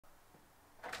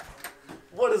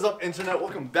What is up, internet?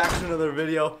 Welcome back to another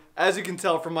video. As you can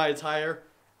tell from my attire,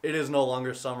 it is no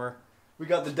longer summer. We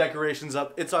got the decorations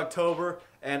up. It's October,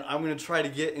 and I'm gonna try to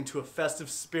get into a festive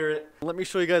spirit. Let me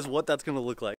show you guys what that's gonna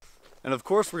look like. And of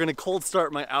course, we're gonna cold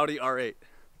start my Audi R8.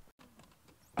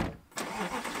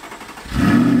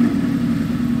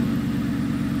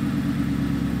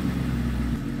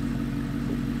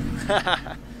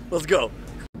 Let's go.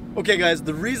 Okay guys,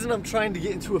 the reason I'm trying to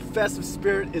get into a festive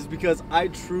spirit is because I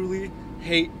truly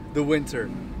hate the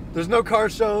winter. There's no car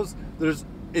shows,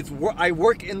 I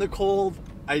work in the cold,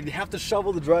 I have to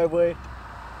shovel the driveway.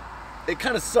 It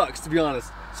kind of sucks, to be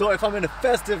honest. So if I'm in a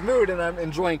festive mood and I'm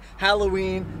enjoying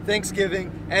Halloween,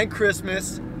 Thanksgiving, and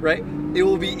Christmas, right, it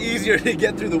will be easier to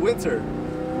get through the winter.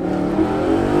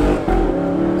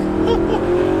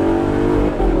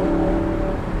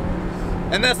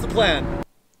 And that's the plan.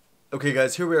 Okay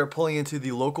guys, here we are pulling into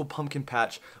the local pumpkin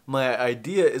patch. My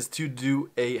idea is to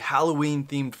do a Halloween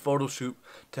themed photo shoot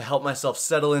to help myself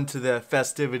settle into the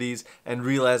festivities and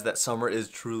realize that summer is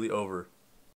truly over.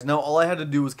 Now all I had to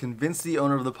do was convince the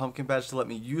owner of the pumpkin patch to let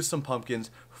me use some pumpkins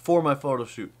for my photo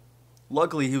shoot.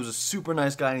 Luckily he was a super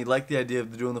nice guy and he liked the idea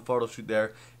of doing the photo shoot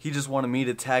there. He just wanted me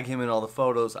to tag him in all the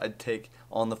photos I'd take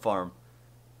on the farm.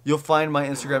 You'll find my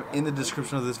Instagram in the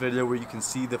description of this video where you can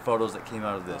see the photos that came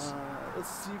out of this. Let's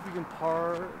see if we can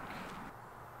park.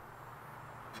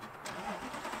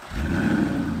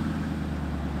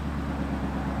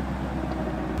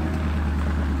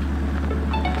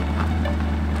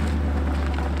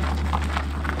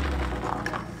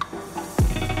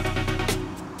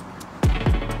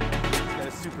 This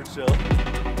guy's super chill.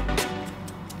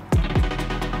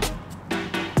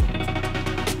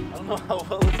 I don't know how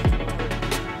well this is going to work.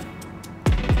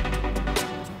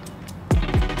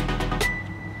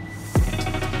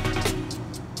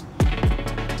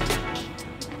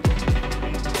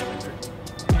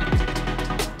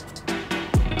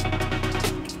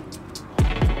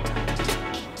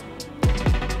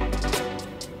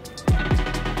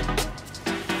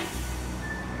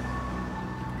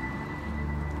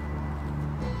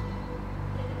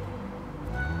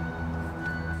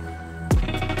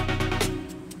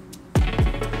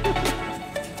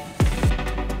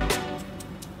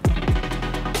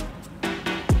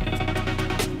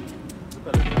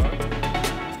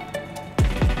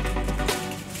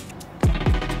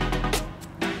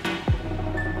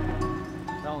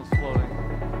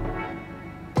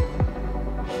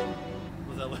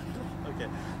 Okay,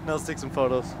 now let's take some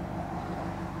photos.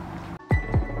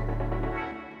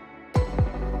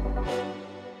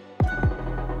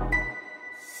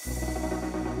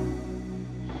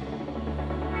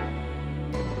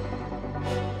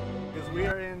 Because we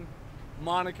are in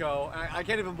Monaco. I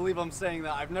can't even believe I'm saying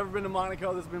that. I've never been to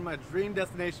Monaco. This has been my dream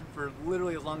destination for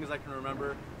literally as long as I can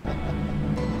remember.